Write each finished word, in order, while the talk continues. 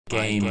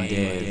Game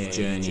Dev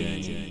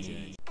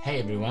Journey. Hey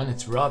everyone,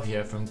 it's Rob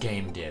here from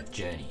Game Dev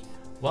Journey.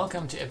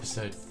 Welcome to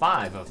episode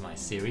 5 of my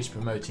series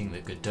promoting the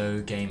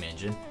Godot game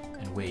engine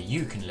and where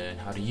you can learn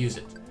how to use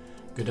it.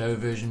 Godot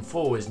version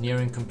 4 is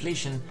nearing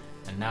completion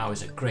and now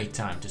is a great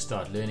time to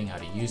start learning how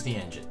to use the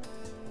engine.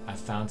 I've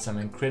found some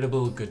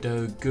incredible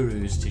Godot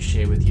gurus to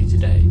share with you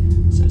today,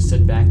 so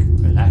sit back,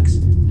 relax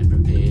and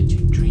prepare to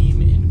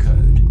dream in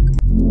code.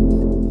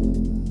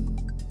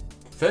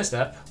 First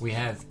up, we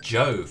have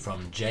Joe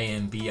from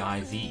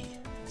jmbiv.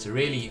 It's a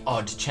really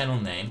odd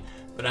channel name,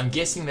 but I'm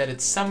guessing that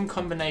it's some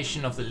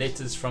combination of the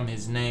letters from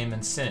his name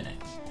and surname.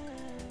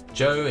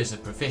 Joe is a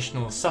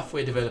professional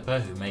software developer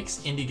who makes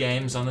indie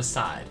games on the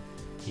side.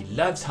 He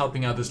loves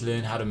helping others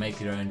learn how to make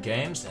their own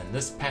games, and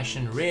this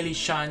passion really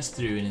shines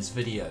through in his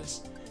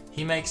videos.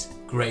 He makes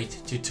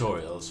great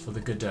tutorials for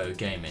the Godot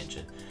game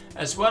engine,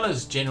 as well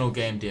as general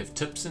game dev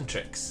tips and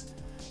tricks.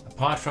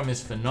 Apart from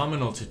his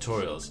phenomenal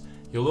tutorials,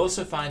 you'll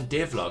also find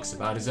devlogs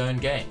about his own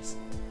games.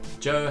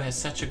 Joe has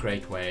such a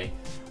great way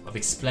of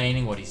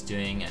explaining what he's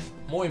doing and,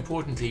 more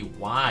importantly,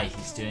 why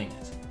he's doing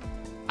it.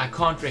 I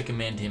can't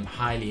recommend him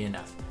highly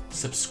enough.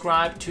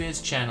 Subscribe to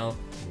his channel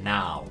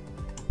now.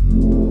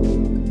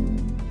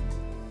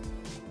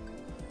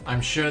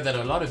 I'm sure that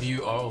a lot of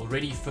you are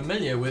already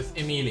familiar with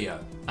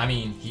Emilio. I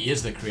mean, he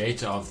is the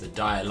creator of the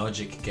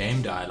Dialogic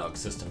game dialogue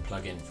system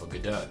plugin for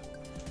Godot.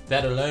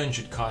 That alone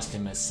should cast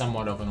him as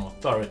somewhat of an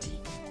authority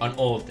on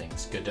all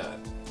things Godot.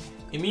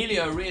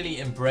 Emilio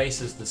really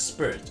embraces the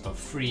spirit of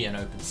free and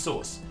open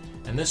source,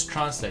 and this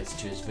translates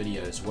to his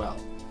video as well.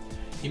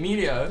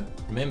 Emilio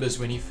remembers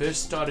when he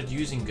first started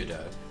using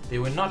Godot,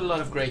 there were not a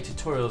lot of great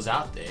tutorials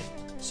out there,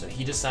 so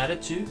he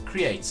decided to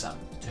create some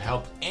to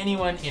help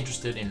anyone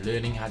interested in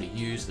learning how to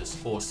use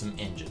this awesome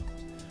engine.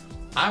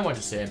 I want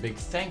to say a big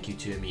thank you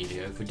to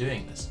Emilio for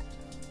doing this.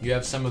 You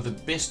have some of the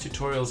best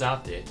tutorials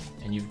out there,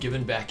 and you've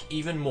given back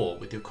even more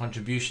with your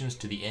contributions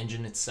to the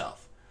engine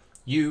itself.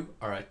 You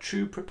are a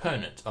true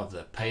proponent of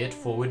the pay it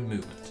forward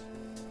movement.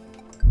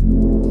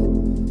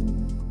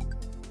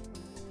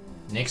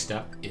 Next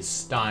up is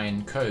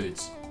Stein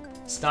Codes.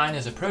 Stein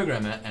is a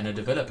programmer and a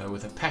developer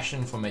with a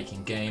passion for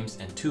making games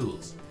and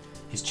tools.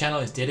 His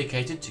channel is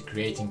dedicated to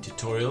creating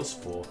tutorials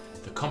for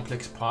the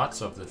complex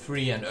parts of the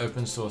free and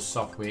open source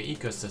software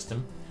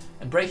ecosystem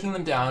and breaking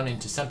them down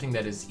into something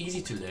that is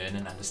easy to learn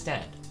and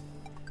understand.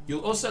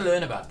 You'll also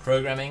learn about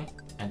programming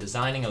and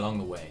designing along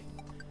the way.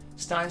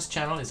 Stein's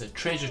channel is a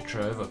treasure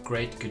trove of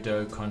great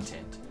Godot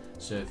content,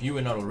 so if you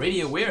were not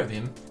already aware of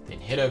him, then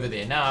head over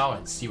there now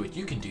and see what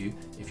you can do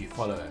if you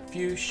follow a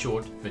few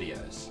short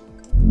videos.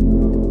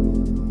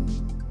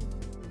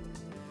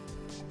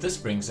 This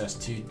brings us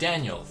to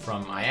Daniel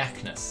from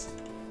iaknihs.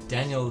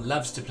 Daniel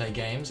loves to play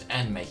games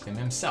and make them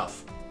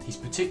himself. He's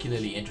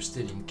particularly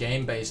interested in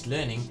game-based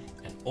learning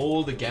and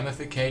all the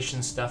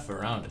gamification stuff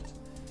around it.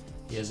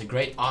 He has a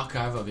great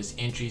archive of his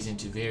entries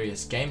into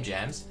various game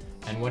jams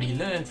and what he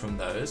learned from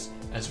those,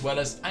 as well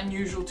as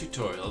unusual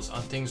tutorials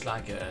on things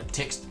like a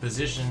text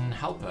position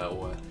helper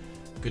or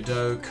a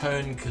Godot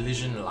cone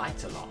collision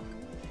light alarm.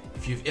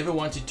 If you've ever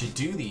wanted to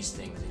do these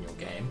things in your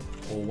game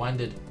or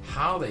wondered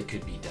how they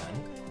could be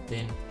done,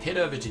 then head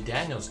over to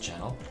Daniel's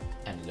channel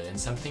and learn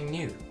something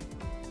new.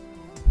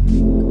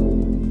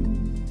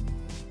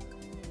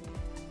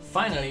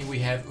 Finally, we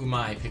have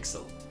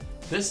UmaiPixel.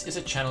 This is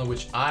a channel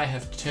which I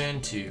have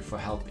turned to for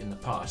help in the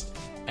past,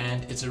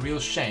 and it's a real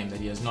shame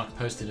that he has not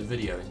posted a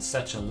video in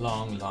such a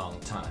long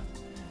time.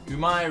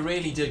 Umai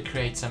really did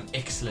create some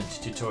excellent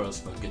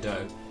tutorials for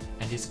Godot,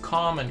 and his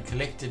calm and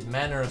collected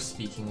manner of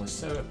speaking was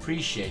so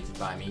appreciated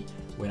by me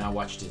when I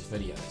watched his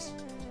videos.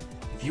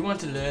 If you want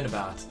to learn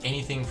about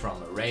anything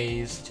from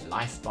arrays to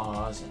life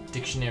bars and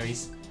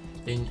dictionaries,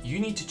 then you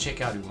need to check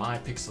out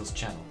UmaiPixel's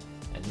channel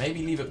and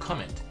maybe leave a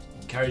comment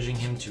encouraging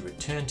him to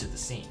return to the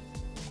scene.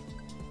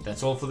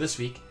 That's all for this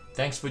week.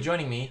 Thanks for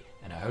joining me,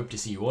 and I hope to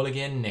see you all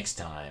again next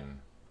time.